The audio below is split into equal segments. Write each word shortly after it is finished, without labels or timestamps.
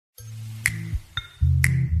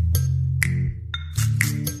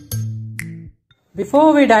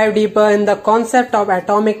Before we dive deeper in the concept of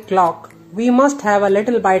atomic clock, we must have a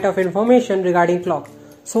little bit of information regarding clock.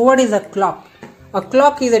 So what is a clock? A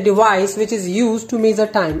clock is a device which is used to measure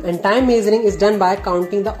time, and time measuring is done by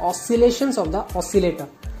counting the oscillations of the oscillator.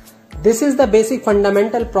 This is the basic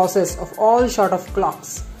fundamental process of all sort of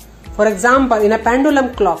clocks. For example, in a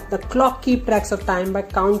pendulum clock, the clock keeps track of time by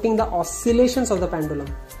counting the oscillations of the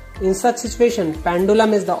pendulum. In such situation,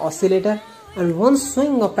 pendulum is the oscillator and one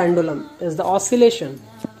swing of pendulum is the oscillation.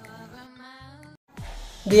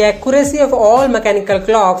 The accuracy of all mechanical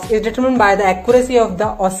clocks is determined by the accuracy of the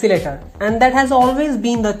oscillator, and that has always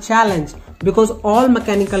been the challenge because all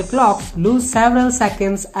mechanical clocks lose several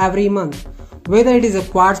seconds every month, whether it is a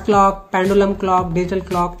quartz clock, pendulum clock, digital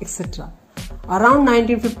clock, etc. Around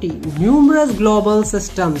 1950, numerous global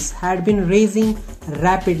systems had been raising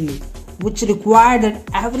rapidly, which required that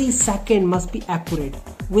every second must be accurate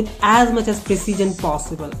with as much as precision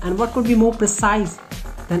possible. And what could be more precise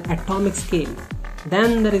than atomic scale?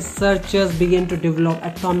 Then the researchers began to develop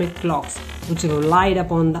atomic clocks which relied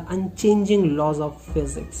upon the unchanging laws of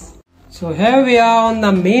physics. So here we are on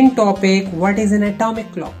the main topic, what is an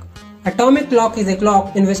atomic clock? Atomic clock is a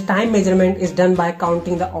clock in which time measurement is done by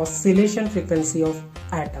counting the oscillation frequency of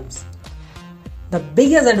atoms. The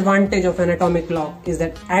biggest advantage of an atomic clock is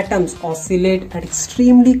that atoms oscillate at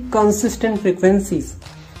extremely consistent frequencies.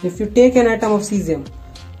 If you take an atom of cesium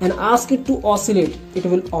and ask it to oscillate, it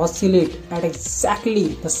will oscillate at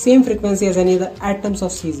exactly the same frequency as any other atoms of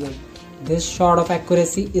cesium. This sort of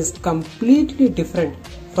accuracy is completely different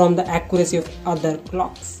from the accuracy of other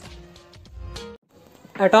clocks.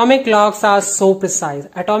 Atomic clocks are so precise.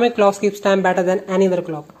 Atomic clocks keep time better than any other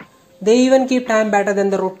clock. They even keep time better than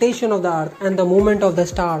the rotation of the earth and the movement of the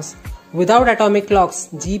stars. Without atomic clocks,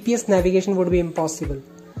 GPS navigation would be impossible.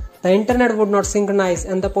 The internet would not synchronize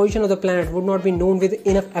and the position of the planet would not be known with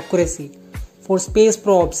enough accuracy for space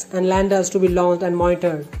probes and landers to be launched and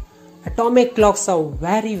monitored. Atomic clocks are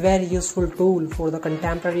a very useful tool for the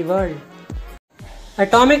contemporary world.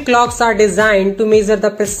 Atomic clocks are designed to measure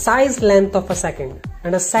the precise length of a second,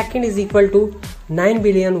 and a second is equal to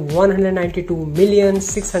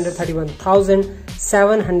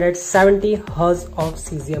 9,192,631,770 Hz of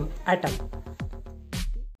cesium atom.